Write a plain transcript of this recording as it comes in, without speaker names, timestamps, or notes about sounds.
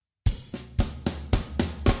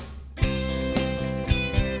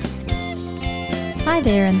Hi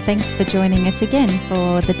there, and thanks for joining us again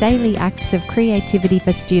for the Daily Acts of Creativity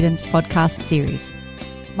for Students podcast series.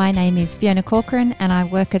 My name is Fiona Corcoran and I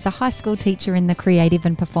work as a high school teacher in the creative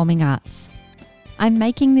and performing arts. I'm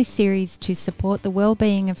making this series to support the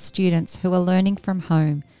well-being of students who are learning from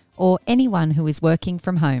home or anyone who is working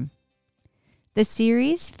from home. The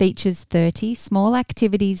series features 30 small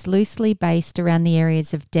activities loosely based around the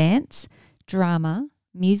areas of dance, drama,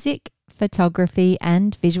 music, photography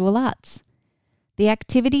and visual arts. The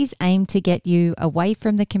activities aim to get you away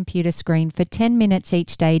from the computer screen for 10 minutes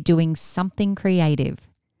each day doing something creative.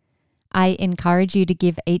 I encourage you to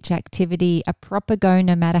give each activity a proper go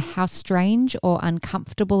no matter how strange or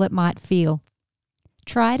uncomfortable it might feel.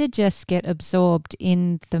 Try to just get absorbed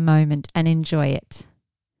in the moment and enjoy it.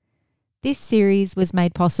 This series was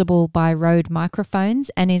made possible by Rode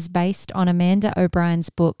Microphones and is based on Amanda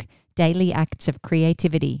O'Brien's book, Daily Acts of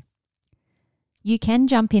Creativity. You can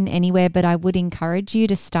jump in anywhere, but I would encourage you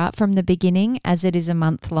to start from the beginning as it is a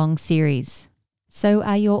month-long series. So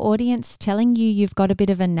are your audience telling you you've got a bit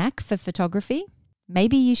of a knack for photography?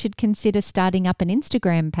 Maybe you should consider starting up an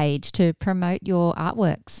Instagram page to promote your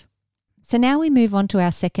artworks. So now we move on to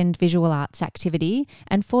our second visual arts activity,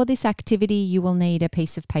 and for this activity you will need a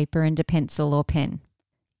piece of paper and a pencil or pen.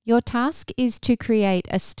 Your task is to create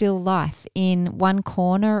a still life in one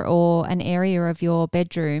corner or an area of your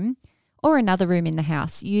bedroom or another room in the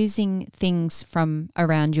house using things from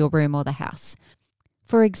around your room or the house.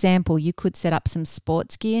 For example, you could set up some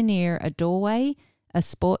sports gear near a doorway, a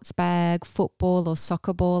sports bag, football or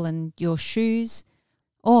soccer ball and your shoes,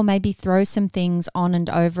 or maybe throw some things on and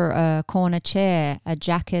over a corner chair, a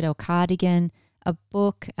jacket or cardigan, a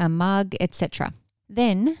book, a mug, etc.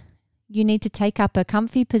 Then you need to take up a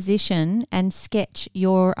comfy position and sketch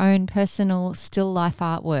your own personal still life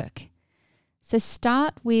artwork. So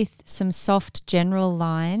start with some soft general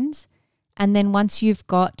lines, and then once you've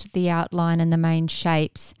got the outline and the main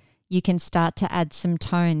shapes, you can start to add some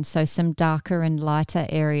tones, so some darker and lighter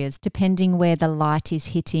areas, depending where the light is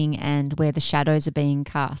hitting and where the shadows are being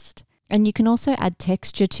cast. And you can also add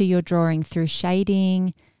texture to your drawing through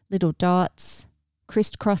shading, little dots,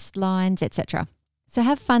 crisscrossed lines, etc. So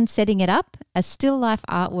have fun setting it up, a still life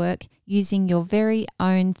artwork using your very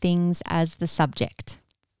own things as the subject.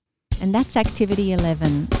 And that's activity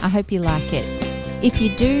 11. I hope you like it. If you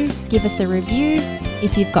do, give us a review.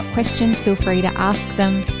 If you've got questions, feel free to ask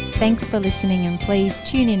them. Thanks for listening and please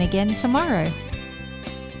tune in again tomorrow.